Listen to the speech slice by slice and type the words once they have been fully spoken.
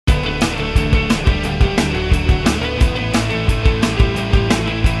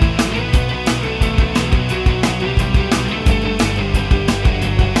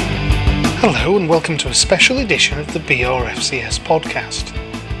Hello and welcome to a special edition of the BRFCS podcast.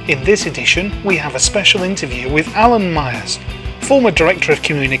 In this edition, we have a special interview with Alan Myers, former Director of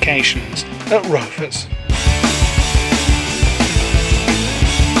Communications at Rovers.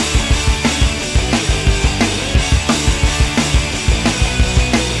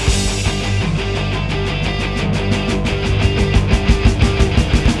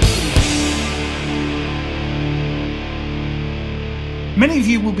 Many of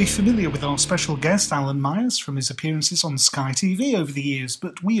you will be familiar with our special guest, Alan Myers, from his appearances on Sky TV over the years,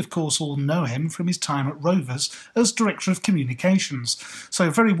 but we of course all know him from his time at Rovers as Director of Communications. So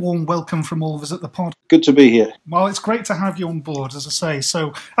a very warm welcome from all of us at the pod. Good to be here. Well, it's great to have you on board, as I say.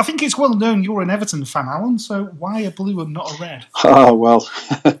 So I think it's well known you're an Everton fan, Alan, so why a blue and not a red? Well,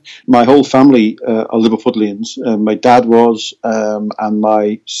 my whole family are Liverpudlians. My dad was, and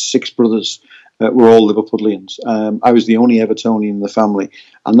my six brothers were all Liverpudlians. I was the only Evertonian in the family.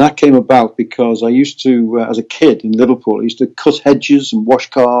 And that came about because I used to, as a kid in Liverpool, I used to cut hedges and wash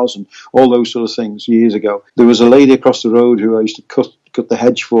cars and all those sort of things years ago. There was a lady across the road who I used to cut the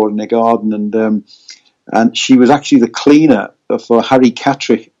hedge for in their garden, and she was actually the cleaner for Harry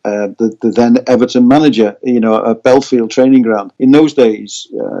Catterick, the then Everton manager, at Belfield training ground. In those days,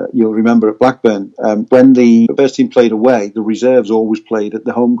 you'll remember at Blackburn, when the first team played away, the reserves always played at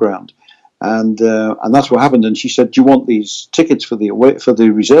the home ground. And that's what happened. And she said, "Do you want these tickets for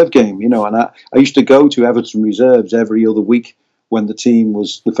the reserve game?" And I used to go to Everton reserves every other week when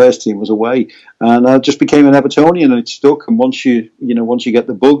the first team was away. And I just became an Evertonian, and it stuck. And once you get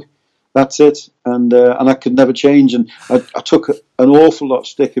the bug, that's it. And I could never change. And I took an awful lot of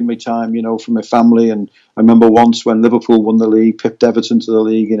stick in my time, from my family. And I remember once when Liverpool won the league, pipped Everton to the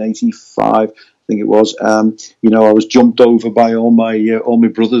league in '85. I think it was. I was jumped over by all my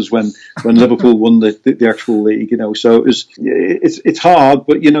brothers when Liverpool won the actual league. So it's hard,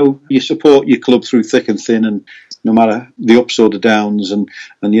 but you support your club through thick and thin, and no matter the ups or the downs, and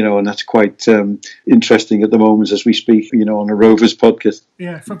that's quite interesting at the moment as we speak. On a Rovers podcast.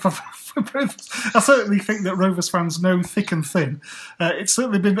 Yeah, for Rovers, I certainly think that Rovers fans know thick and thin. It's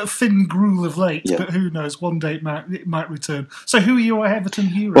certainly been a thin gruel of late, yeah. But who knows? One day it might return. So, who are your Everton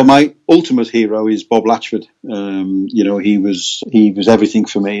heroes? Well, my ultimate hero is Bob Latchford. He was everything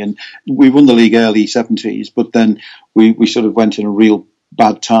for me, and we won the league early '70s, but then we sort of went in a real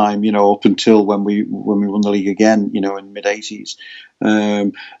bad time, up until when we won the league again, in mid '80s.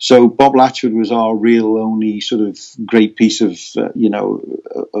 So Bob Latchford was our real only sort of great piece of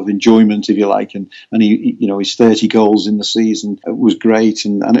enjoyment, if you like, and he his 30 goals in the season was great,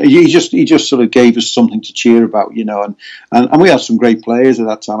 and he just sort of gave us something to cheer about, and we had some great players at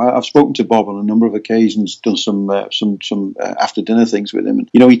that time. I've spoken to Bob on a number of occasions, done some after dinner things with him,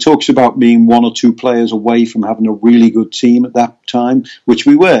 and he talks about being one or two players away from having a really good team at that time, which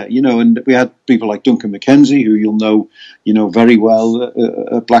we were, and we had people like Duncan McKenzie, who you'll know very well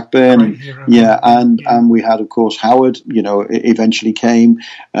at Blackburn, and we had, of course, Howard, eventually came.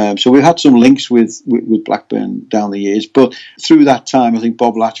 So we had some links with Blackburn down the years, but through that time, I think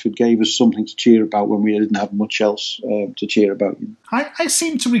Bob Latchford gave us something to cheer about when we didn't have much else to cheer about. I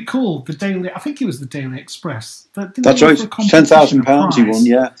seem to recall I think it was the Daily Express. That's right, £10,000 he won,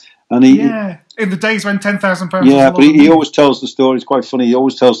 yeah. And in the days when £10,000. Yeah, but he always tells the story. It's quite funny. He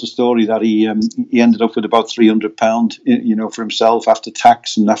always tells the story that he ended up with about £300, for himself after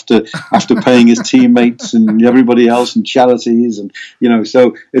tax and after paying his teammates and everybody else and charities, and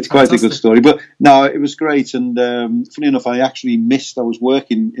so it's quite Fantastic. A good story. But no, it was great. And funny enough, I actually missed. I was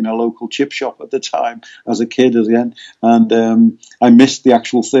working in a local chip shop at the time as a kid, and I missed the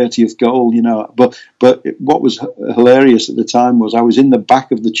actual 30th goal. But what was hilarious at the time was I was in the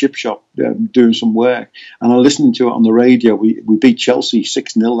back of the chip shop doing some work, and I was listening to it on the radio. We beat Chelsea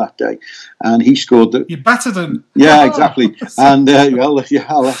 6-0 that day, and he scored the. You battered them. Yeah, exactly. And I'll see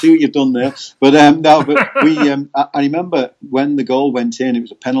what you've done there. But I remember when the goal went in, it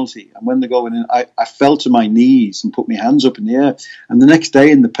was a penalty, and when the goal went in, I fell to my knees and put my hands up in the air. And the next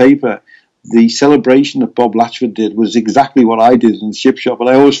day in the paper, the celebration that Bob Latchford did was exactly what I did in the chip shop, and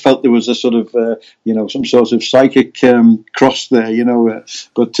I always felt there was a sort of, some sort of psychic cross there,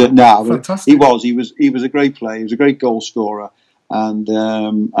 But he was a great player. He was a great goal scorer, and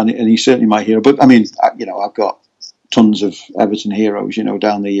he's certainly my hero. But I mean, I've got tons of Everton heroes,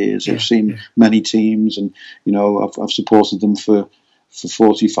 down the years. I've seen many teams, and I've supported them for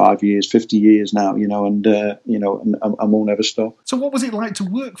 45 years, 50 years now, and I won't ever stop. So what was it like to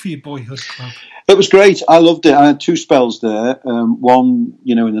work for your boyhood club? It was great. I loved it. I had two spells there. One,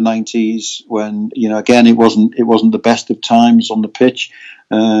 in the 90s when, again, it wasn't the best of times on the pitch,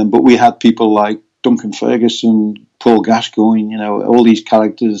 but we had people like Duncan Ferguson, Paul Gascoigne, all these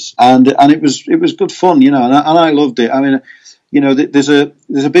characters, and it was good fun, and I loved it. I mean, there's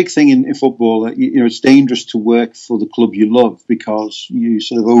a big thing in football that it's dangerous to work for the club you love because you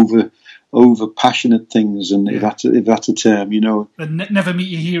sort of over passionate things, and if that's a term, the never meet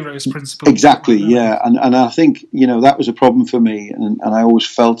your heroes principle. Exactly, yeah, and I think that was a problem for me, and I always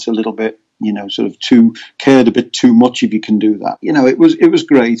felt a little bit. Sort of cared a bit too much if you can do that. It was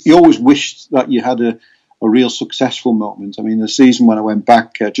great. You always wished that you had a real successful moment. I mean, the season when I went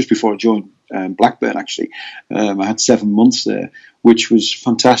back, just before I joined Blackburn, actually, I had 7 months there, which was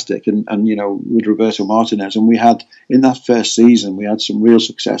fantastic. And with Roberto Martinez, and we had, in that first season, we had some real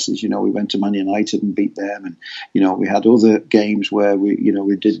successes. We went to Man United and beat them, and, we had other games where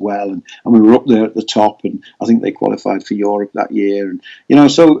we did well, and we were up there at the top, and I think they qualified for Europe that year. And,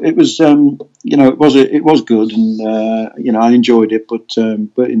 so it was, it was good, and, I enjoyed it, but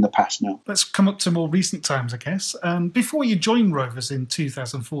in the past now. Let's come up to more recent times, I guess. Before you joined Rovers in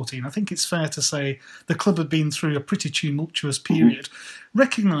 2014, I think it's fair to say the club had been through a pretty tumultuous period.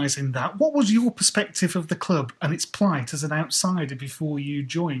 Recognising that, what was your perspective of the club and its plight as an outsider before you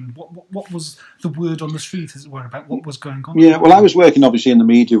joined? What was the word on the street, as it were, about what was going on? Yeah, well, I was working obviously in the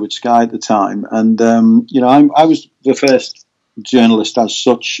media with Sky at the time, and I was the first journalist as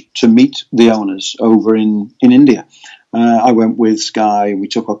such to meet the owners over in India. I went with Sky, we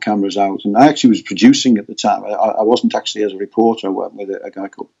took our cameras out, and I actually was producing at the time. I wasn't actually as a reporter. I went with a guy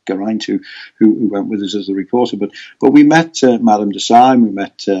called Geraint who went with us as a reporter. But we met Madame Desai, we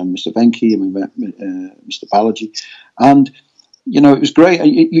met Mr. Venki, and we met Mr. Balaji. And, it was great.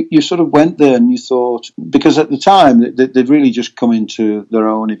 You sort of went there and you thought, because at the time they'd really just come into their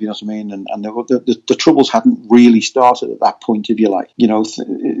own, if you know what I mean, and the troubles hadn't really started at that point, if you like.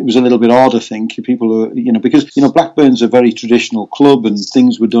 It was a little bit odd, I think. People, because Blackburn's a very traditional club, and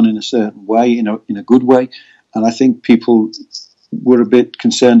things were done in a certain way, in a good way, and I think people were a bit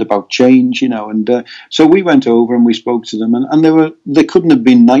concerned about change, and so we went over and we spoke to them, and they couldn't have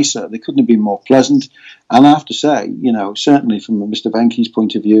been nicer, they couldn't have been more pleasant. And I have to say, certainly from Mr. Venki's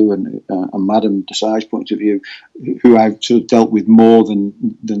point of view and Madame Desai's point of view, who I've sort of dealt with more than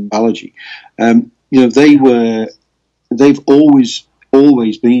Balaji, they've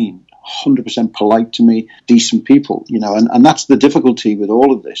always been 100% polite to me, decent people, and that's the difficulty with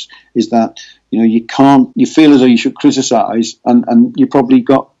all of this, is that, you feel as though you should criticise, and you probably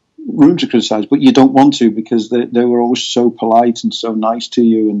got room to criticise, but you don't want to, because they were always so polite and so nice to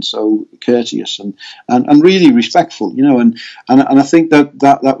you and so courteous and really respectful, and I think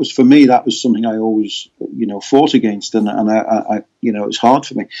that was, for me, that was something I always, fought against, and I it was hard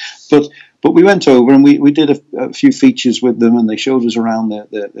for me, but we went over and we did a few features with them, and they showed us around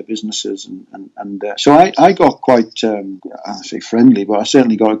their businesses, and so I got quite, I say friendly, but I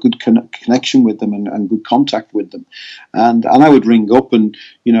certainly got a good connection with them and good contact with them, and I would ring up and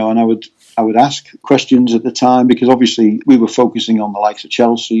and I would ask questions at the time, because obviously we were focusing on the likes of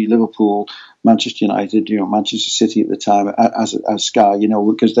Chelsea, Liverpool, Manchester United, Manchester City at the time as Sky,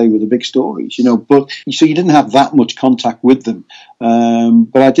 because they were the big stories, but so you didn't have that much contact with them,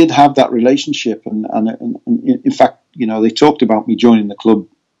 but I did have that relationship, and in fact, they talked about me joining the club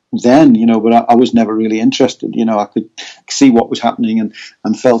then, but I was never really interested. I could see what was happening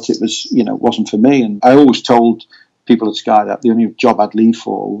and felt it was, wasn't for me, and I always told people at Sky that the only job I'd leave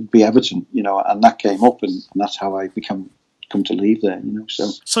for would be Everton, and that came up, and that's how I come to leave there,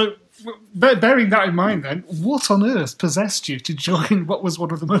 So bearing that in mind, then, what on earth possessed you to join what was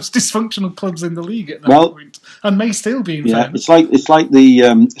one of the most dysfunctional clubs in the league at that point, and may still be? It's like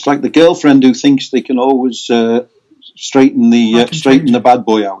the girlfriend who thinks they can always straighten the bad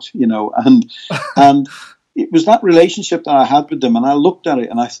boy out, and it was that relationship that I had with them, and I looked at it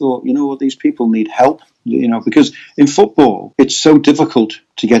and I thought, what, these people need help, because in football it's so difficult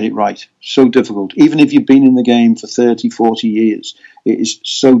to get it right, so difficult. Even if you've been in the game for 30, 40 years, it is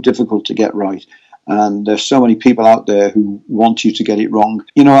so difficult to get right. And there's so many people out there who want you to get it wrong.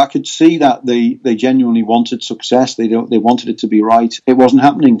 I could see that they genuinely wanted success. They wanted it to be right. It wasn't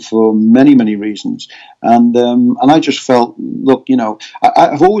happening for many, many reasons. And I just felt, look,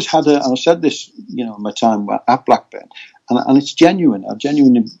 I've always had and I've said this, in my time at Blackburn, and it's genuine. I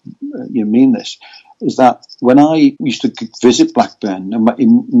genuinely mean this, is that when I used to visit Blackburn,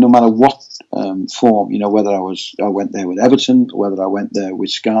 no matter what form, whether I went there with Everton, whether I went there with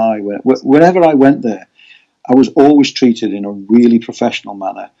Sky, wherever I went there, I was always treated in a really professional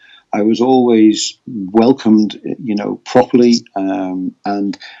manner. I was always welcomed, properly,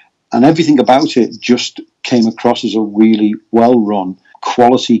 and everything about it just came across as a really well-run,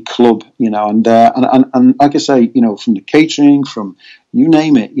 quality club, and like I say, from the catering, from you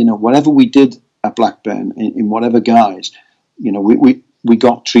name it, whatever we did at Blackburn in whatever guise, we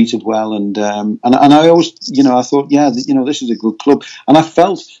got treated well, and I always, I thought, this is a good club, and I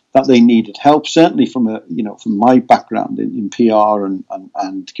felt that they needed help. Certainly from my background in PR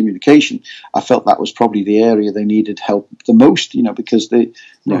and communication, I felt that was probably the area they needed help the most. Because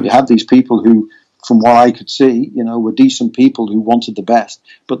you had these people who, from what I could see, were decent people who wanted the best,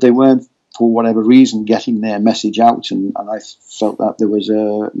 but they weren't, for whatever reason, getting their message out, and I felt that there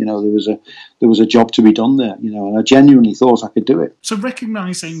was a job to be done there, and I genuinely thought I could do it. So,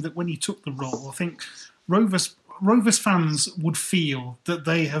 recognising that when you took the role, I think Rovers fans would feel that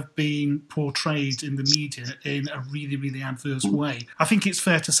they have been portrayed in the media in a really, really adverse way. I think it's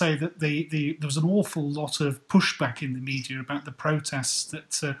fair to say that there was an awful lot of pushback in the media about the protests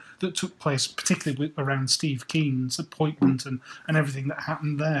that took place, particularly around Steve Keen's appointment and everything that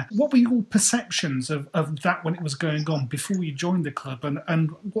happened there. What were your perceptions of that when it was going on before you joined the club, and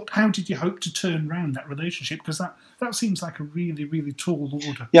how did you hope to turn around that relationship? Because that seems like a really, really tall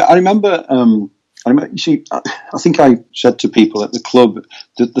order. Yeah, I remember. You see, I think I said to people at the club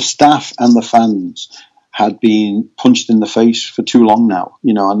that the staff and the fans had been punched in the face for too long now,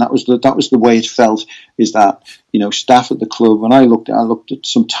 and that was the way it felt. Is that staff at the club? When I looked at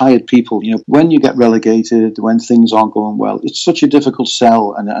some tired people. When you get relegated, when things aren't going well, it's such a difficult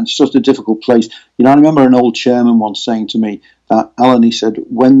sell and such a difficult place. I remember an old chairman once saying to me that, Alan, he said,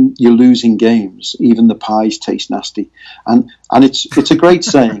 when you're losing games, even the pies taste nasty, and it's a great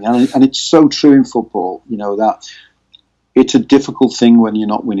saying, and it's so true in football. That it's a difficult thing when you're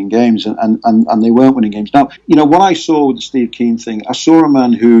not winning games, and they weren't winning games. Now, what I saw with the Steve Keen thing, I saw a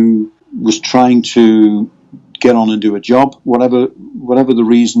man who was trying to get on and do a job, whatever the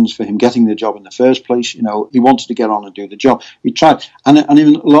reasons for him getting the job in the first place. He wanted to get on and do the job. He tried, and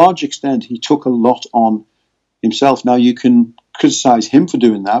in a large extent, he took a lot on himself. Now, you can criticise him for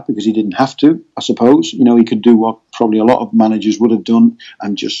doing that because he didn't have to, I suppose. He could do what probably a lot of managers would have done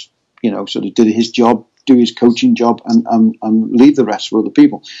and just, sort of did his job, do his coaching job and leave the rest for other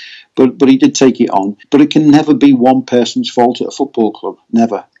people. But he did take it on. But it can never be one person's fault at a football club.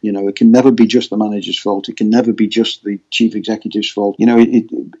 Never. It can never be just the manager's fault. It can never be just the chief executive's fault.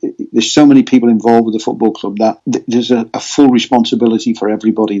 There's so many people involved with the football club that there's a full responsibility for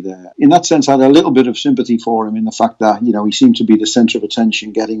everybody there. In that sense, I had a little bit of sympathy for him in the fact that he seemed to be the centre of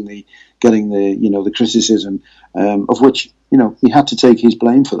attention, getting the criticism, of which he had to take his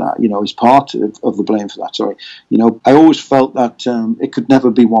blame for that. His part of the blame for that. Sorry. I always felt that it could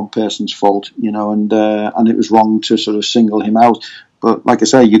never be one person's fault. And it was wrong to sort of single him out. But like I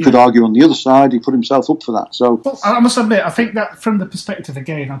say, you could argue on the other side, he put himself up for that. So, well, I must admit, I think that from the perspective,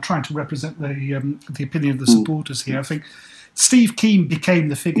 again, I'm trying to represent the opinion of the supporters here. I think Steve Keen became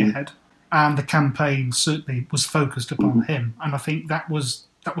the figurehead, and the campaign certainly was focused upon him. And I think that was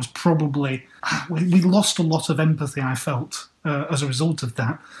probably, we lost a lot of empathy, I felt, as a result of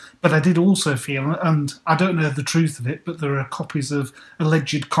that. But I did also feel, and I don't know the truth of it, but there are copies of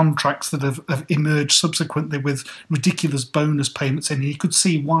alleged contracts that have emerged subsequently with ridiculous bonus payments, and you could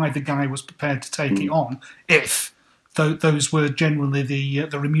see why the guy was prepared to take it on if those were generally the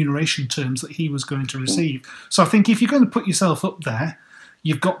remuneration terms that he was going to receive. So I think if you're going to put yourself up there,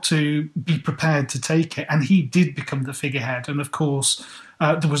 you've got to be prepared to take it. And he did become the figurehead. And of course,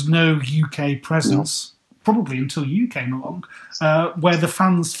 there was no UK presence, probably until you came along, where the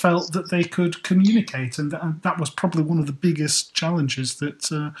fans felt that they could communicate. And that was probably one of the biggest challenges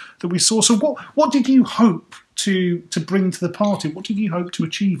that we saw. So what did you hope to bring to the party? What did you hope to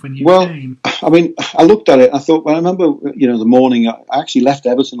achieve when you came? I mean, I looked at it. I thought, I remember, the morning, I actually left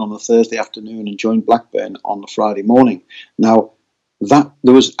Everton on a Thursday afternoon and joined Blackburn on the Friday morning. Now, that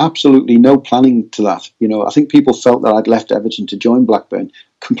there was absolutely no planning to that. I think people felt that I'd left Everton to join Blackburn.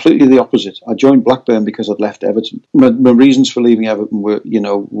 Completely the opposite. I joined Blackburn because I'd left Everton. My reasons for leaving Everton were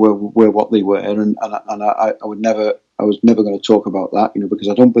what they were, and I was never going to talk about that, because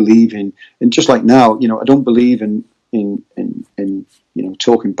I don't believe in just like now, I don't believe in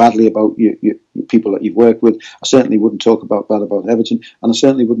talking badly about you people that you've worked with. I certainly wouldn't talk bad about Everton, and I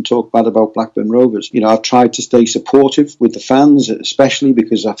certainly wouldn't talk bad about Blackburn Rovers. I've tried to stay supportive with the fans, especially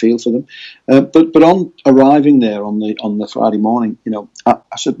because I feel for them. But on arriving there on the Friday morning,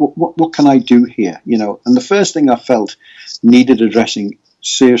 I said, what can I do here? And the first thing I felt needed addressing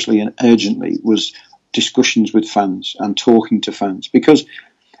seriously and urgently was discussions with fans and talking to fans, because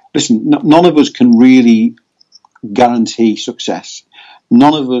listen, none of us can really guarantee success.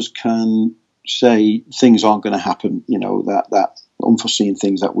 None of us can say things aren't going to happen, that unforeseen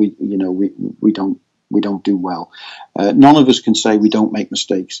things that we don't do well. None of us can say we don't make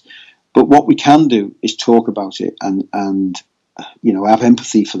mistakes. But what we can do is talk about it and I have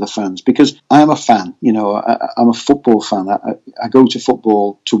empathy for the fans because I am a fan. I'm a football fan. I go to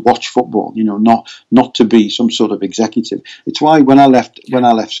football to watch football. Not to be some sort of executive. It's why when I left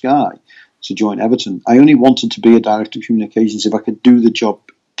Sky to join Everton, I only wanted to be a director of communications if I could do the job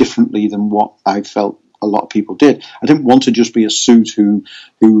differently than what I felt a lot of people did. I didn't want to just be a suit who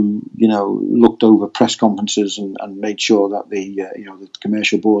looked over press conferences and made sure that the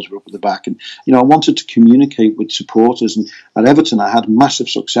commercial boards were up at the back. And I wanted to communicate with supporters. And at Everton, I had massive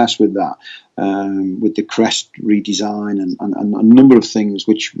success with that. With the crest redesign and a number of things,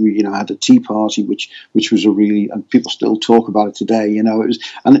 which we had a tea party, which was a really, and people still talk about it today. It was,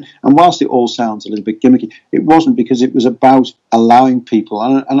 and whilst it all sounds a little bit gimmicky, it wasn't, because it was about allowing people.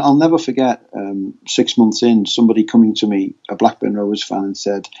 And I'll never forget 6 months in, somebody coming to me, a Blackburn Rovers fan, and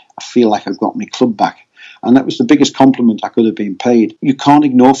said, "I feel like I've got my club back." And that was the biggest compliment I could have been paid. You can't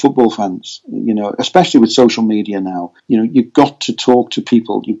ignore football fans, especially with social media now. You've got to talk to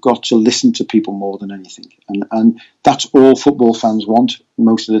people. You've got to listen to people more than anything. And that's all football fans want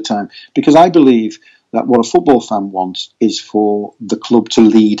most of the time. Because I believe that what a football fan wants is for the club to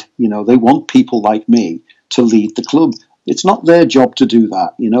lead. They want people like me to lead the club. It's not their job to do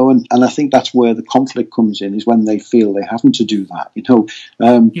that, and I think that's where the conflict comes in, is when they feel they haven't to do that,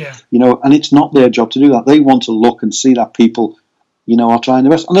 and it's not their job to do that. They want to look and see that people, are trying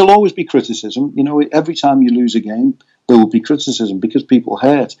their best, and there'll always be criticism. Every time you lose a game, there will be criticism because people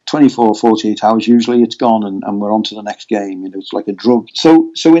hurt. 24, 48 hours, usually it's gone, and we're on to the next game. It's like a drug.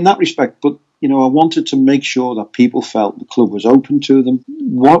 So in that respect, but I wanted to make sure that people felt the club was open to them.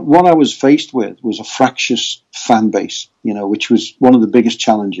 What I was faced with was a fractious fan base, which was one of the biggest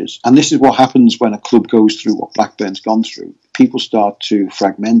challenges. And this is what happens when a club goes through what Blackburn's gone through. People start to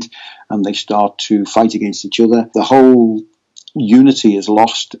fragment and they start to fight against each other. The whole unity is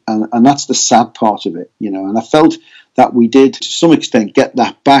lost, and that's the sad part of it, and I felt that we did to some extent get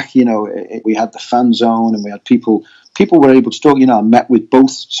that back. We had the fan zone and we had people were able to talk. I met with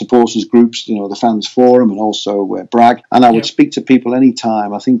both supporters groups, the fans forum and also Bragg, and I would speak to people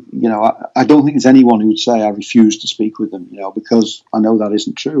anytime. I think, I don't think there's anyone who would say I refuse to speak with them, because I know that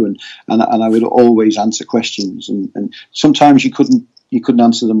isn't true, and I would always answer questions, and sometimes you couldn't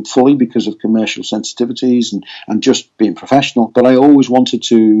answer them fully because of commercial sensitivities and just being professional. But I always wanted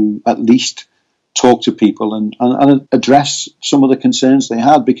to at least talk to people and address some of the concerns they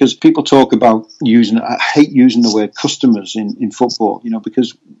had, because people talk about I hate using the word customers in football,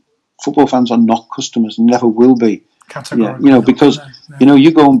 because football fans are not customers and never will be. Categorically. Because,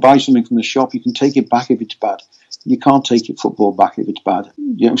 you go and buy something from the shop, you can take it back if it's bad. You can't take your football back if it's bad.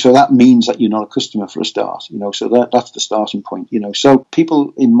 So that means that you're not a customer for a start. So that's the starting point. So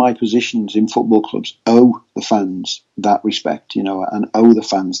people in my positions in football clubs owe the fans that respect. And owe the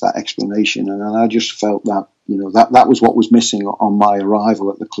fans that explanation. And I just felt that that was what was missing on my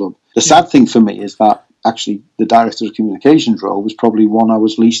arrival at the club. The sad thing for me is that actually the director of communications role was probably one I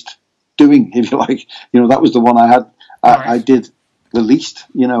was least doing, if you like. That was the one I had. I did the least.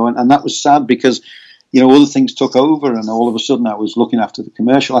 And that was sad because other things took over, and all of a sudden I was looking after the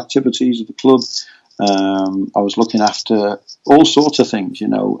commercial activities of the club. I was looking after all sorts of things,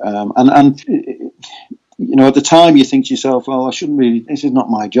 and at the time you think to yourself, well, I shouldn't really, this is not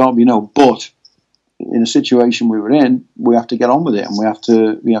my job, but in a situation we were in, we have to get on with it, and we have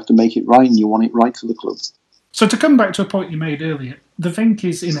to make it right, and you want it right for the club. So to come back to a point you made earlier, the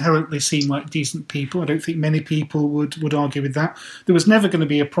Venky's inherently seem like decent people. I don't think many people would argue with that. There was never going to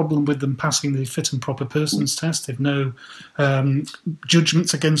be a problem with them passing the fit and proper persons test. There's no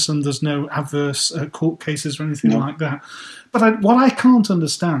judgments against them. There's no adverse court cases or anything like that. But what I can't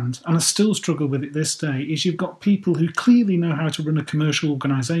understand, and I still struggle with it this day, is you've got people who clearly know how to run a commercial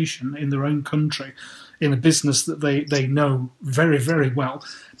organisation in their own country, in a business that they know very, very well,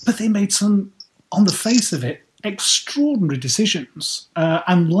 but they made some, on the face of it, extraordinary decisions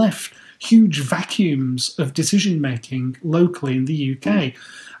and left huge vacuums of decision-making locally in the UK.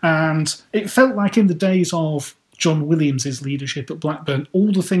 And it felt like in the days of John Williams' leadership at Blackburn,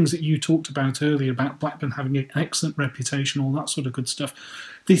 all the things that you talked about earlier about Blackburn having an excellent reputation, all that sort of good stuff,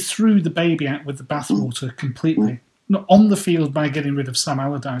 they threw the baby out with the bathwater completely. Not on the field by getting rid of Sam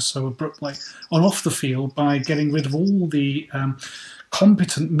Allardyce so abruptly, and off the field by getting rid of all the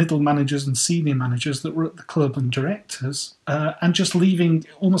competent middle managers and senior managers that were at the club and directors, and just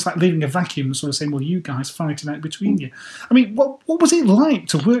almost like leaving a vacuum, sort of saying, well, you guys fight it out between you. I mean, what was it like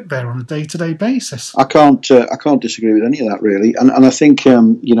to work there on a day-to-day basis? I can't disagree with any of that, really. And I think,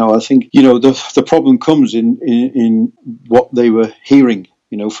 the problem comes in what they were hearing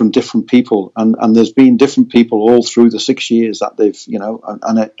from different people, and there's been different people all through the 6 years that they've,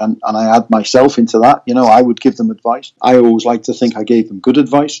 and I add myself into that. I would give them advice. I always like to think I gave them good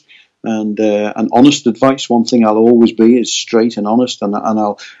advice and honest advice. One thing I'll always be is straight and honest, and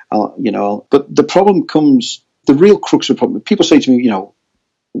I'll But the problem comes, the real crux of the problem. People say to me,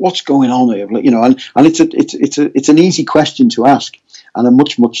 what's going on here? And it's an easy question to ask, and a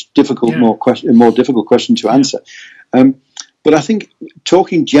much difficult, more difficult question to answer. But I think,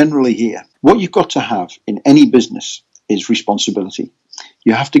 talking generally here, what you've got to have in any business is responsibility.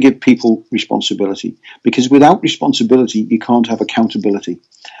 You have to give people responsibility, because without responsibility, you can't have accountability.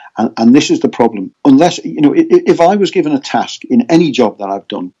 And this is the problem. Unless, if I was given a task in any job that I've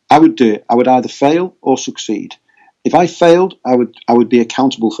done, I would do it. I would either fail or succeed. If I failed, I would be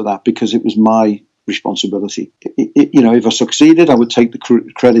accountable for that, because it was my responsibility. If I succeeded, I would take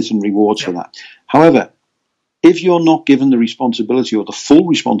the credit and rewards for that. However, if you're not given the responsibility or the full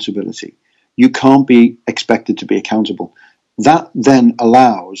responsibility, you can't be expected to be accountable. That then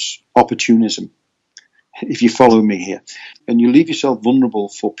allows opportunism, if you follow me here. And you leave yourself vulnerable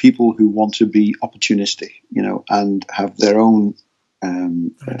for people who want to be opportunistic, and have their own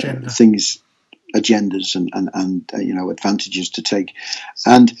agendas and advantages to take.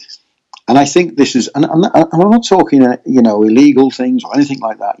 And I think this is, and I'm not talking, illegal things or anything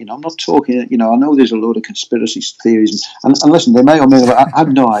like that. I'm not talking, I know there's a load of conspiracy theories, and listen, they may or may not, I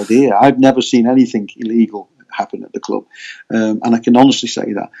have no idea. I've never seen anything illegal happen at the club, and I can honestly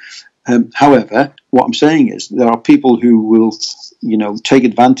say that. However, what I'm saying is there are people who will, take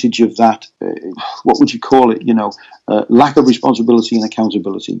advantage of that. What would you call it? Lack of responsibility and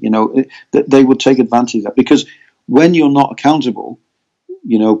accountability. They would take advantage of that, because when you're not accountable,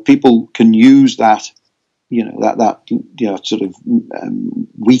 people can use that, sort of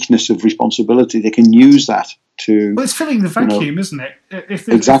weakness of responsibility. They can use that to. Well, it's filling the vacuum, isn't it?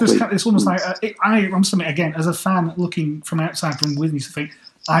 Exactly. It's almost like I'm something, again, as a fan looking from outside from within, to think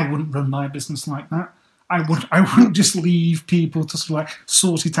I wouldn't run my business like that. I wouldn't just leave people to sort of like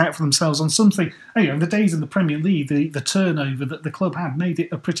sort it out for themselves on something. In the days in the Premier League, the turnover that the club had made it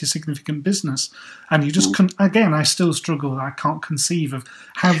a pretty significant business. And you just couldn't, again, I still struggle. I can't conceive of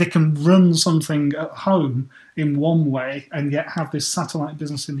how they can run something at home in one way and yet have this satellite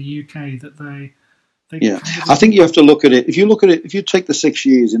business in the UK that they I think you have to look at it. If you take the 6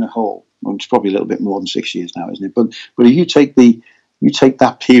 years in a whole, well, it's probably a little bit more than 6 years now, isn't it? But if you take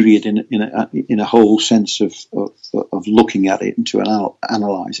that period in a whole sense of looking at it and to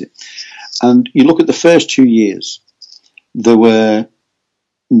analyse it, and you look at the first 2 years, there were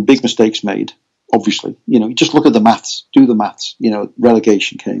big mistakes made. Obviously, you just look at the maths, do the maths.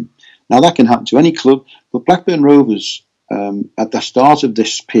 Relegation came. Now that can happen to any club, but Blackburn Rovers at the start of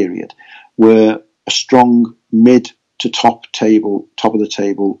this period were a strong mid to top of the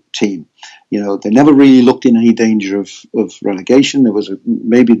table team. They never really looked in any danger of relegation. There was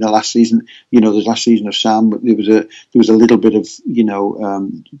maybe in the last season, the last season of Sam, there was a little bit of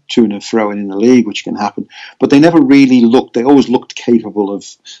to and fro in the league, which can happen. But they never really looked. They always looked capable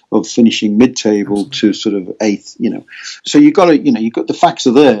of finishing mid-table to sort of eighth. So you got the facts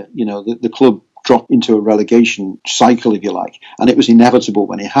are there. The club dropped into a relegation cycle, if you like, and it was inevitable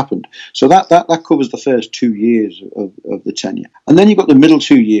when it happened. So that covers the first 2 years of the tenure, and then you've got the middle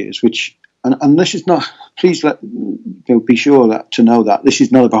 2 years, which, and this is not. Please be sure that to know that this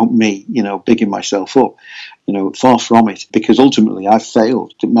is not about me, bigging myself up, far from it, because ultimately I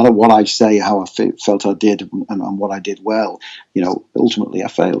failed. No matter what I say, how I felt I did, and what I did well, ultimately I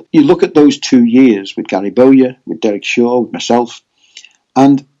failed. You look at those 2 years with Gary Bowyer, with Derek Shaw, with myself,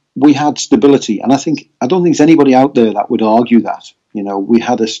 and we had stability, and I don't think there's anybody out there that would argue that. We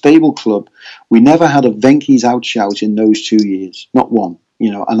had a stable club. We never had a Venky's outshout in those 2 years, not one.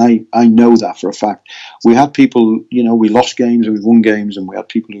 And I know that for a fact. We had people, we lost games and we won games, and we had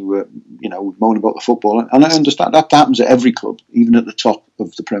people who were, moan about the football. And I understand that happens at every club, even at the top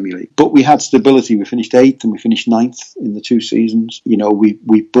of the Premier League. But we had stability. We finished 8th and we finished 9th in the 2 seasons.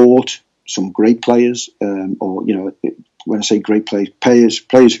 We bought some great players, when I say great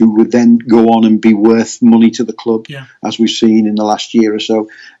players who would then go on and be worth money to the club, as we've seen in the last year or so,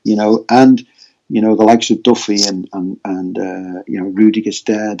 and the likes of Duffy and Rudy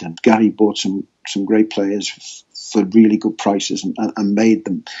Gestede, and Gary bought some great players for really good prices and made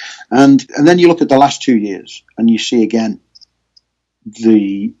them, and then you look at the last 2 years and you see again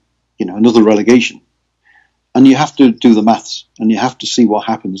another relegation. And you have to do the maths, and you have to see what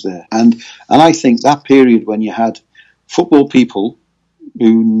happens there. And I think that period when you had football people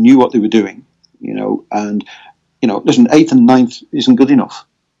who knew what they were doing, and listen, 8th and 9th isn't good enough.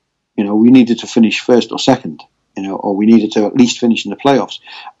 We needed to finish 1st or 2nd. or we needed to at least finish in the playoffs,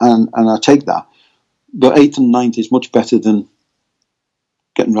 and I take that. But 8th and 9th is much better than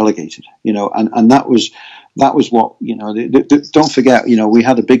getting relegated, and that was what, don't forget, we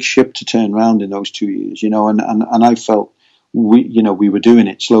had a big ship to turn around in those 2 years, and I felt we were doing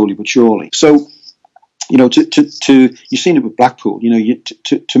it slowly but surely. So, you've seen it with Blackpool,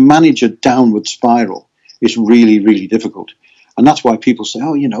 to manage a downward spiral is really, really difficult. And that's why people say,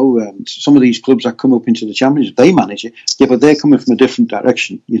 some of these clubs that come up into the Championship, they manage it. Yeah, but they're coming from a different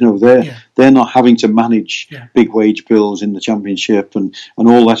direction. They're not having to manage big wage bills in the Championship and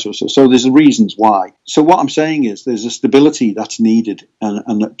all that sort of stuff. So there's reasons why. So what I'm saying is there's a stability that's needed,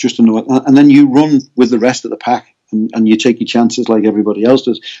 and then you run with the rest of the pack, and you take your chances like everybody else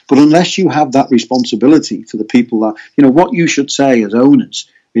does. But unless you have that responsibility for the people that, what you should say as owners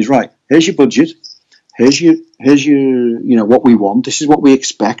is, right, here's your budget. Here's your, what we want. This is what we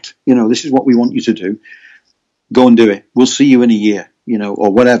expect. This is what we want you to do. Go and do it. We'll see you in a year,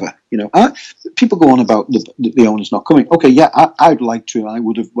 or whatever. People go on about the owners not coming. Okay, yeah, I'd like to. I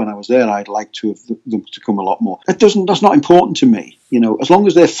would have, when I was there, I'd like to have them to come a lot more. That's not important to me. As long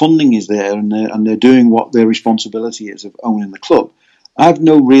as their funding is there and they're doing what their responsibility is of owning the club, I have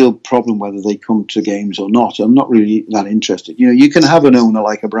no real problem whether they come to games or not. I'm not really that interested. You can have an owner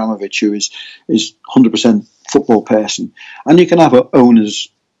like Abramovich who is 100% football person, and you can have owners,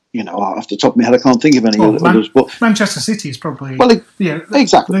 off the top of my head, I can't think of any others. But Manchester City is probably... Well,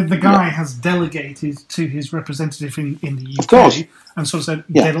 exactly. The guy has delegated to his representative in the UK, of course, and sort of said,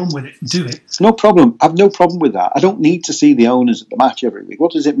 get on with it, do it. No problem. I have no problem with that. I don't need to see the owners at the match every week.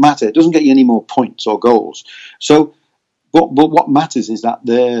 What does it matter? It doesn't get you any more points or goals. So... But what matters is that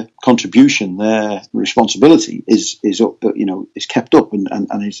their contribution, their responsibility is kept up and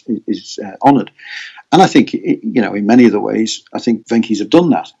is honoured. And I think, in many of the ways, I think Venky's have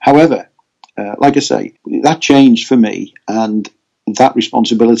done that. However, like I say, that changed for me, and that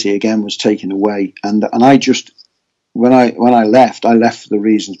responsibility again was taken away. And I just, when I left for the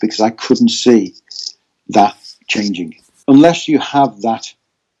reasons because I couldn't see that changing. Unless you have that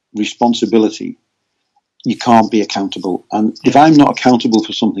responsibility, you can't be accountable. And if I'm not accountable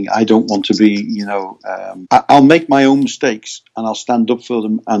for something, I don't want to be, I'll make my own mistakes and I'll stand up for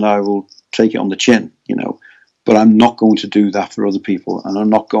them and I will take it on the chin, but I'm not going to do that for other people. And I'm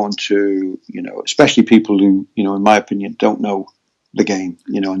not going to, especially people who, in my opinion, don't know the game,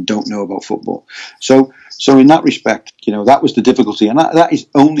 and don't know about football. So in that respect, that was the difficulty. And that is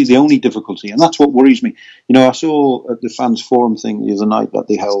the only difficulty. And that's what worries me. I saw at the fans forum thing the other night that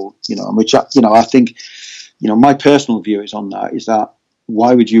they held, which, I think, my personal view is on that, is that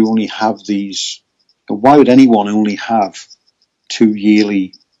why would you only have why would anyone only have 2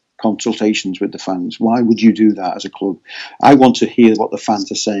 yearly consultations with the fans? Why would you do that as a club? I want to hear what the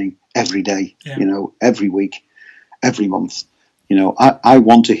fans are saying every day, every week, every month. I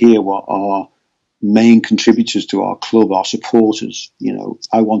want to hear what our main contributors to our club, our supporters,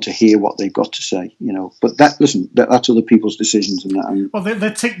 I want to hear what they've got to say, but that's other people's decisions. Well,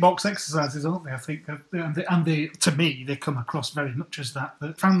 they're tick box exercises, aren't they? I think, to me, they come across very much as that.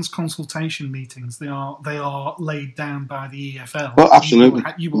 The fans consultation meetings, they are laid down by the EFL. Well, absolutely.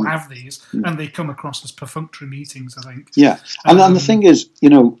 You will have these, and they come across as perfunctory meetings, I think. Yeah, and the thing is,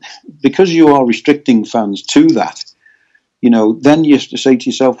 because you are restricting fans to that, then you have to say to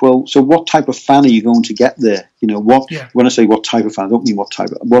yourself, well, so what type of fan are you going to get there? When I say what type of fan, I don't mean what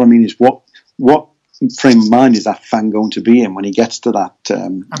type. What I mean is what frame of mind is that fan going to be in when he gets to that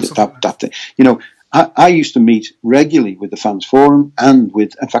that thing? I used to meet regularly with the fans forum and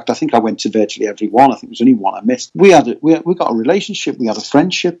in fact, I think I went to virtually every one. I think there was only one I missed. We got a relationship. We had a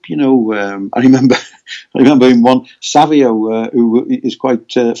friendship. I remember in one Savio, who is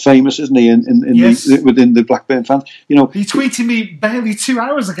quite famous, isn't he? Within the Blackburn fans. He tweeted me barely 2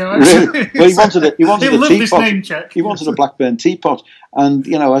 hours ago. Really? Well, he wanted a teapot. Name check. He wanted a Blackburn teapot. And,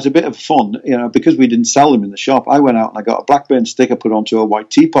 as a bit of fun, because we didn't sell them in the shop, I went out and I got a Blackburn sticker put onto a white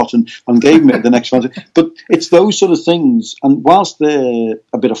teapot and gave him it the next one. But it's those sort of things. And whilst they're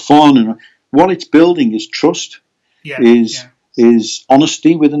a bit of fun, and what it's building is trust, is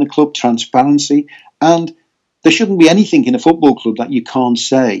honesty within a club, transparency. And there shouldn't be anything in a football club that you can't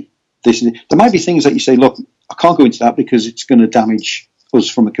say. There might be things that you say, look, I can't go into that because it's going to damage us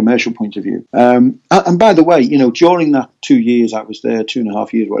from a commercial point of view. And by the way, during that 2 years I was there,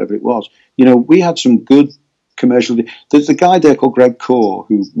 2.5 years, whatever it was, we had some good commercial. There's a guy there called Greg Core,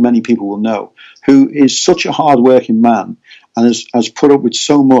 who many people will know, who is such a hard-working man and has put up with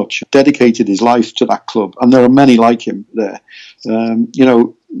so much, dedicated his life to that club. And there are many like him there.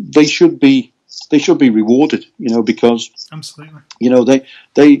 They should be they should be rewarded, because absolutely,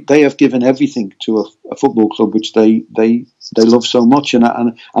 they have given everything to a football club which they love so much, and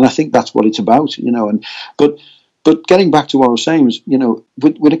I think that's what it's about, But getting back to what I was saying was,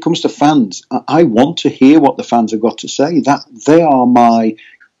 when it comes to fans, I want to hear what the fans have got to say. That they are my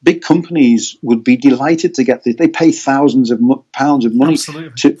big companies would be delighted to get this. They pay thousands of pounds of money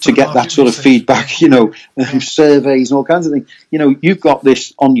to get that sort of feedback, surveys and all kinds of things. You've got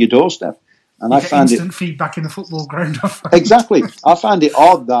this on your doorstep. And I found instant feedback in the football ground. Exactly. I found it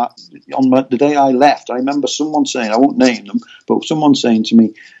odd that on the day I left, I remember someone saying, I won't name them, but someone saying to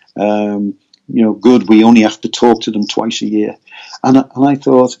me, good, we only have to talk to them twice a year. And I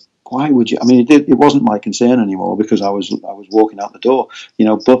thought, why would you? I mean, it wasn't my concern anymore because I was walking out the door,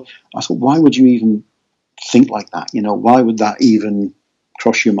 but I thought, why would you even think like that? Why would that even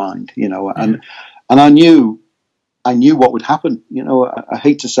cross your mind? And I knew what would happen. I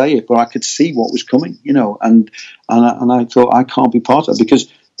hate to say it, but I could see what was coming, and I thought, I can't be part of it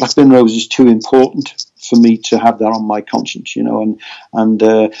because Blackburn Rovers is too important for me to have that on my conscience, and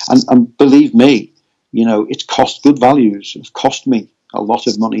believe me, it's cost good values. It's cost me a lot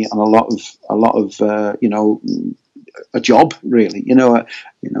of money and a lot of a job, really.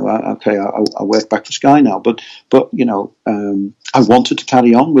 Okay, I work back for Sky now, but I wanted to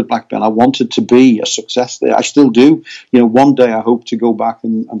carry on with Blackburn. I wanted to be a success there. I still do. One day I hope to go back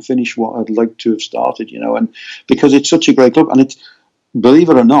and finish what I'd like to have started. And because it's such a great club, and it's, believe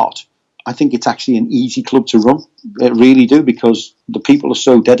it or not, I think it's actually an easy club to run. I really do, because the people are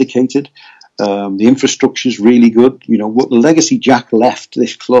so dedicated. The infrastructure is really good. What the legacy Jack left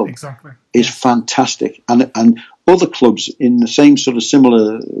this club is fantastic, and other clubs in the same sort of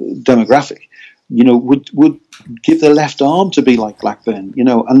similar demographic, would give their left arm to be like Blackburn.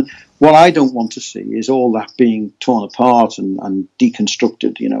 And what I don't want to see is all that being torn apart and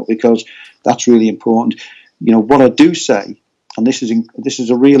deconstructed. Because that's really important. What I do say, and this is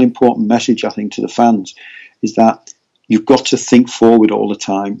a real important message, I think, to the fans, is that you've got to think forward all the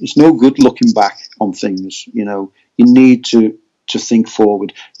time. It's no good looking back on things. You need to think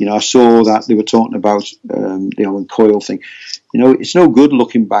forward. I saw that they were talking about the Owen Coyle thing. It's no good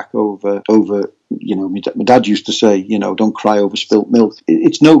looking back over. My dad used to say, don't cry over spilt milk.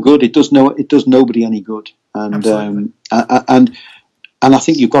 It's no good. It does nobody any good. And and I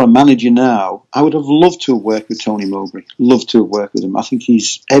think you've got a manager now. I would have loved to have worked with Tony Mowbray. Loved to have worked with him. I think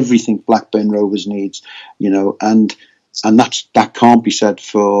he's everything Blackburn Rovers needs. And that can't be said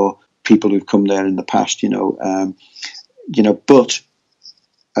for people who've come there in the past.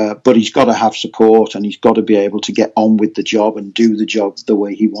 But he's got to have support, and he's got to be able to get on with the job and do the job the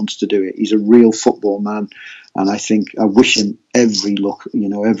way he wants to do it. He's a real football man, and I wish him every luck,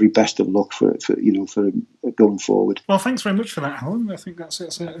 every best of luck for going forward. Well, thanks very much for that, Alan. I think that's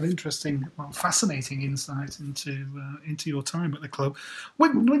an interesting, fascinating insight into your time at the club.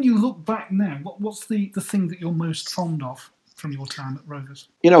 When you look back now, what's the thing that you're most fond of from your time at Rovers?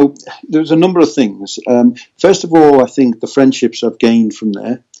 There's a number of things. First of all, I think the friendships I've gained from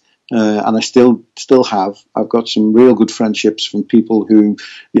there, and I still have. I've got some real good friendships from people who,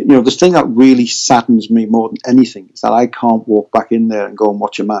 this thing that really saddens me more than anything is that I can't walk back in there and go and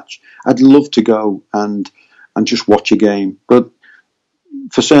watch a match. I'd love to go and just watch a game, but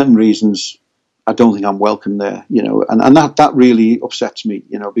for certain reasons, I don't think I'm welcome there. And that really upsets me.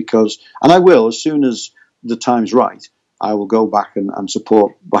 Because, and I will, as soon as the time's right, I will go back and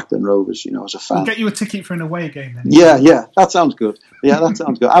support Blackburn Rovers, as a fan. We'll get you a ticket for an away game then. Yeah, that sounds good. Yeah, that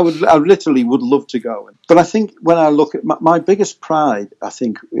sounds good. I literally would love to go. But I think when I look at my biggest pride, I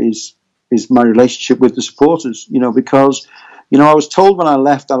think is my relationship with the supporters. Because I was told when I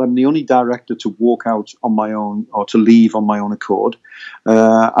left that I'm the only director to walk out on my own or to leave on my own accord.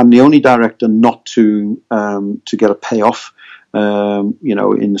 I'm the only director not to get a payoff.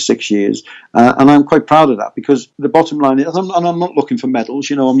 In the 6 years, and I'm quite proud of that, because the bottom line is, I'm not looking for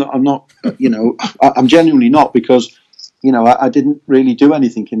medals. I'm not. I'm genuinely not, because I didn't really do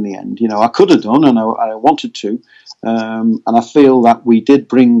anything in the end. I could have done, and I wanted to, and I feel that we did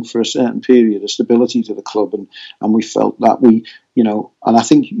bring for a certain period a stability to the club, and we felt that we. And I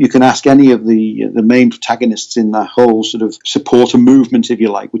think you can ask any of the main protagonists in that whole sort of supporter movement, if you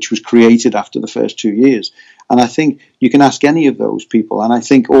like, which was created after the first 2 years. And I think you can ask any of those people, and I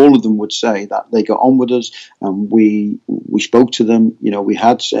think all of them would say that they got on with us, and we spoke to them. We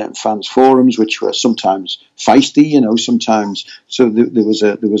had certain fans forums which were sometimes feisty, sometimes. So there was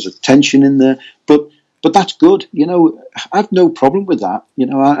a tension in there, but that's good. I have no problem with that.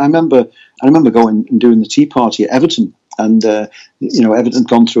 I remember going and doing the tea party at Everton And, Everton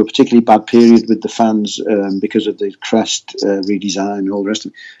gone through a particularly bad period with the fans because of the crest redesign and all the rest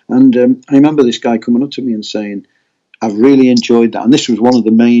of it. And I remember this guy coming up to me and saying, I've really enjoyed that. And this was one of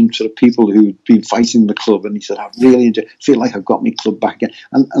the main sort of people who'd been fighting the club. And he said, I've really enjoyed it. Feel like I've got my club back again.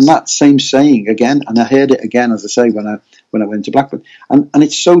 And that same saying again, and I heard it again, as I say, when I went to Blackburn. And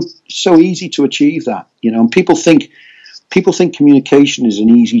it's so easy to achieve that, and people think communication is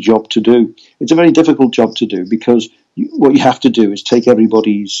an easy job to do. It's a very difficult job to do, because what you have to do is take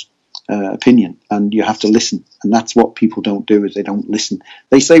everybody's opinion, and you have to listen. And that's what people don't do, is they don't listen.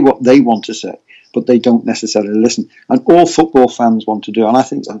 They say what they want to say, but they don't necessarily listen. And all football fans want to do, and I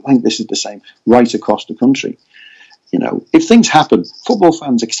think this is the same right across the country. If things happen, football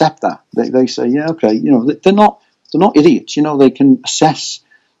fans accept that. They say, yeah, okay. They're not idiots. They can assess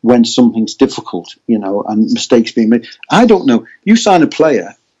when something's difficult, and mistakes being made. I don't know. You sign a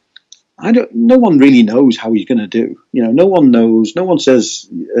player. No one really knows how he's going to do. No one knows. No one says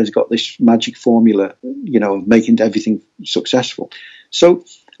has got this magic formula, of making everything successful. So,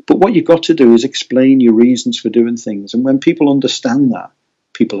 but what you've got to do is explain your reasons for doing things. And when people understand that,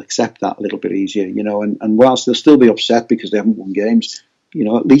 people accept that a little bit easier, and whilst they'll still be upset because they haven't won games,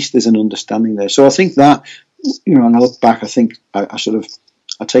 at least there's an understanding there. So I think that, and I look back, I think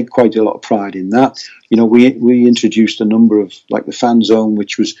I take quite a lot of pride in that. We introduced a number of, like the fan zone,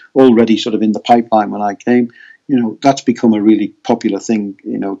 which was already sort of in the pipeline when I came. That's become a really popular thing,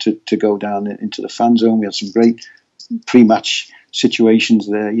 to go down into the fan zone. We had some great pre-match situations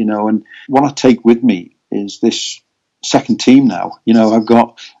there, and what I take with me is this second team now. I've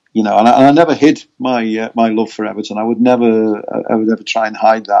got, and I never hid my love for Everton. I would never try and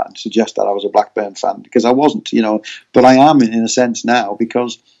hide that and suggest that I was a Blackburn fan, because I wasn't, but I am in a sense now,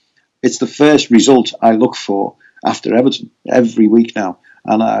 because it's the first result I look for after Everton every week now.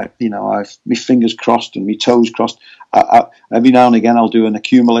 And I've my fingers crossed and my toes crossed. Every now and again I'll do an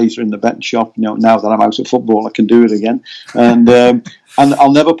accumulator in the betting shop. Now that I'm out of football, I can do it again. And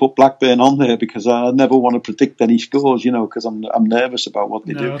I'll never put Blackburn on there, because I never want to predict any scores. Because I'm nervous about what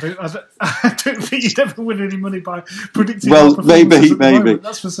they do. I don't think you'd ever win any money by predicting. Well, maybe. Moment,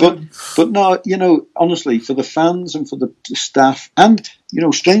 that's for certain. But no, honestly, for the fans and for the staff, and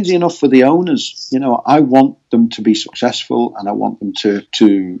strangely enough, for the owners, I want them to be successful, and I want them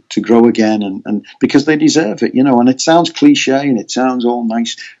to grow again, and because they deserve it, and it sounds cliche and it sounds all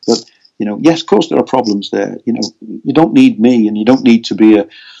nice, but yes, of course there are problems there. You don't need me, and you don't need to be a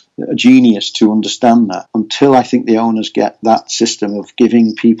genius to understand that, until I think the owners get that system of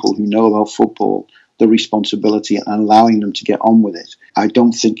giving people who know about football the responsibility and allowing them to get on with it. I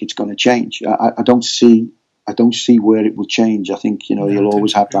don't think it's going to change. I don't see where it will change. I think you'll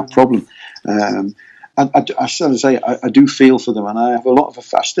always have that problem. I sort of say I do feel for them, and I have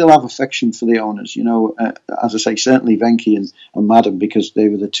I still have affection for the owners. As I say, certainly Venky and Madam, because they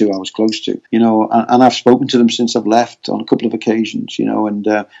were the two I was close to. And I've spoken to them since I've left on a couple of occasions. And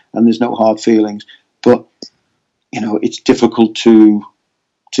there's no hard feelings, but it's difficult to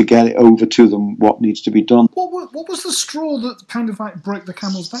get it over to them what needs to be done. What was the straw that kind of like broke the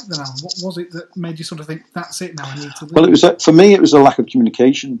camel's back then, Alan? What was it that made you sort of think, that's it now, I need to leave? Well, it was for me, it was a lack of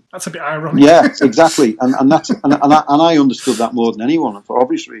communication. That's a bit ironic. Yeah, exactly. And I understood that more than anyone, and for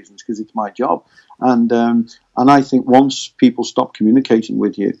obvious reasons, because it's my job. And I think once people stop communicating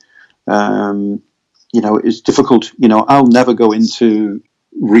with you, it's difficult. I'll never go into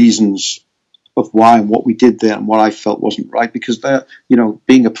reasons of why and what we did there and what I felt wasn't right, because they're,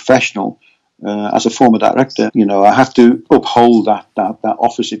 being a professional, as a former director, I have to uphold that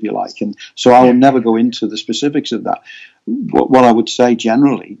office, if you like, and so I will never go into the specifics of that. What I would say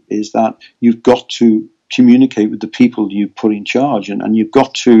generally is that you've got to communicate with the people you put in charge, and you've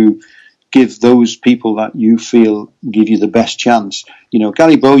got to give those people that you feel give you the best chance.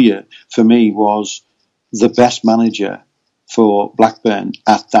 Gary Bowyer for me was the best manager for Blackburn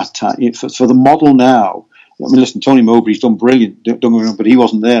at that time. For the model now, listen, Tony Mowbray's done brilliant, don't get me wrong, but he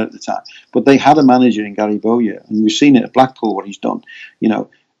wasn't there at the time. But they had a manager in Gary Bowyer, and we've seen it at Blackpool, what he's done.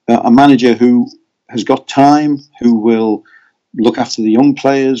 A manager who has got time, who will look after the young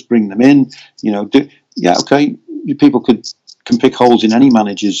players, bring them in. People can pick holes in any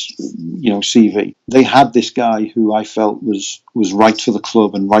manager's, CV. They had this guy who I felt was right for the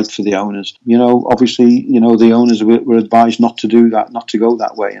club and right for the owners. Obviously, the owners were advised not to do that, not to go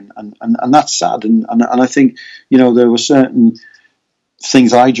that way, and that's sad. And I think, there were certain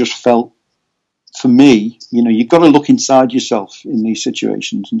things I just felt. For me, you've got to look inside yourself in these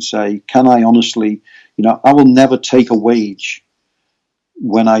situations and say, can I honestly, I will never take a wage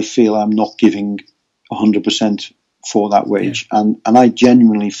when I feel I'm not giving 100% for that wage. Yeah. And I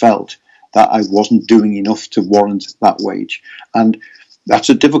genuinely felt that I wasn't doing enough to warrant that wage. And that's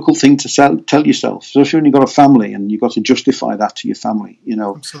a difficult thing to tell yourself, especially when you've got a family and you've got to justify that to your family,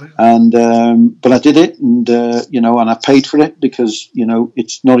 Absolutely. And but I did it, and and I paid for it because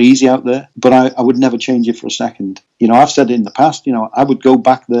it's not easy out there. But I would never change it for a second. I've said it in the past. I would go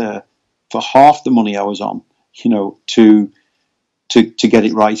back there for half the money I was on, to get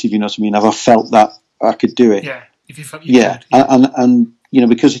it right. If you know what I mean. If I felt that I could do it. Yeah. If you felt you could. Yeah. And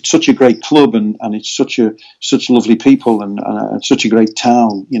because it's such a great club and it's such lovely people and such a great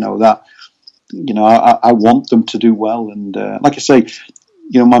town, that I want them to do well. And like I say,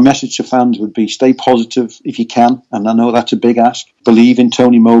 my message to fans would be stay positive if you can. And I know that's a big ask. Believe in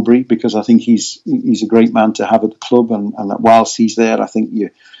Tony Mowbray, because I think he's a great man to have at the club. And that whilst he's there, I think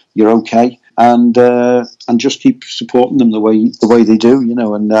you're okay. And just keep supporting them the way they do,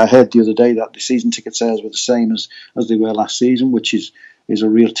 And I heard the other day that the season ticket sales were the same as they were last season, which is a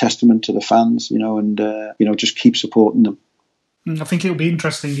real testament to the fans, and just keep supporting them. I think it'll be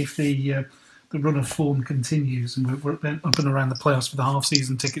interesting if the run of form continues and we're up and around the playoffs for the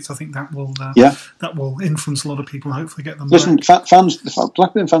half-season tickets. I think that will influence a lot of people. Hopefully, get them. Listen,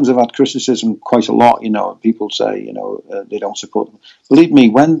 Blackburn fans have had criticism quite a lot. People say they don't support them. Believe me,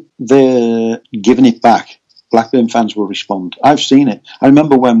 when they're giving it back, Blackburn fans will respond. I've seen it. I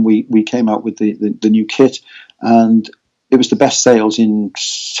remember when we came out with the new kit, and it was the best sales in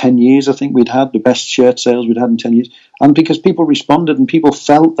 10 years, I think we'd had, the best shirt sales we'd had in 10 years. And because people responded and people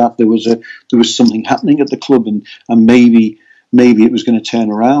felt that there was something happening at the club and maybe it was going to turn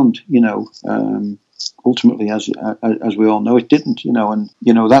around, ultimately, as we all know, it didn't, and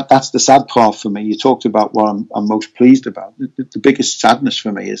that's the sad part for me. You talked about what I'm most pleased about. The biggest sadness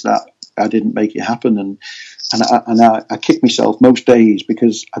for me is that I didn't make it happen, and I kick myself most days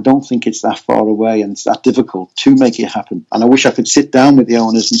because I don't think it's that far away and it's that difficult to make it happen. And I wish I could sit down with the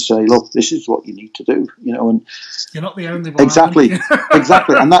owners and say, look, this is what you need to do, and you're not the only one. Exactly,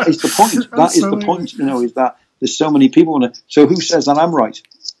 and that is the point. That is the point, is that there's so many people. So who says that I'm right?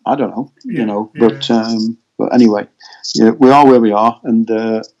 I don't know, but anyway, we are where we are, and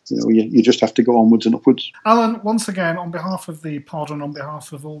you just have to go onwards and upwards. Alan, once again, on behalf of the pod and on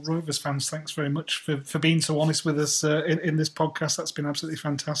behalf of all Rovers fans, thanks very much for being so honest with us in this podcast. That's been absolutely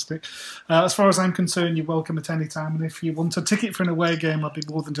fantastic. As far as I'm concerned, you're welcome at any time, and if you want a ticket for an away game, I'd be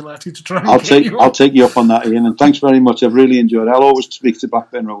more than delighted to try. I'll take you up on that, Ian, and thanks very much. I've really enjoyed it. I'll always speak to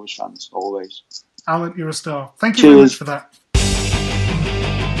Blackburn Rovers fans, always. Alan, you're a star. Thank you very much for that.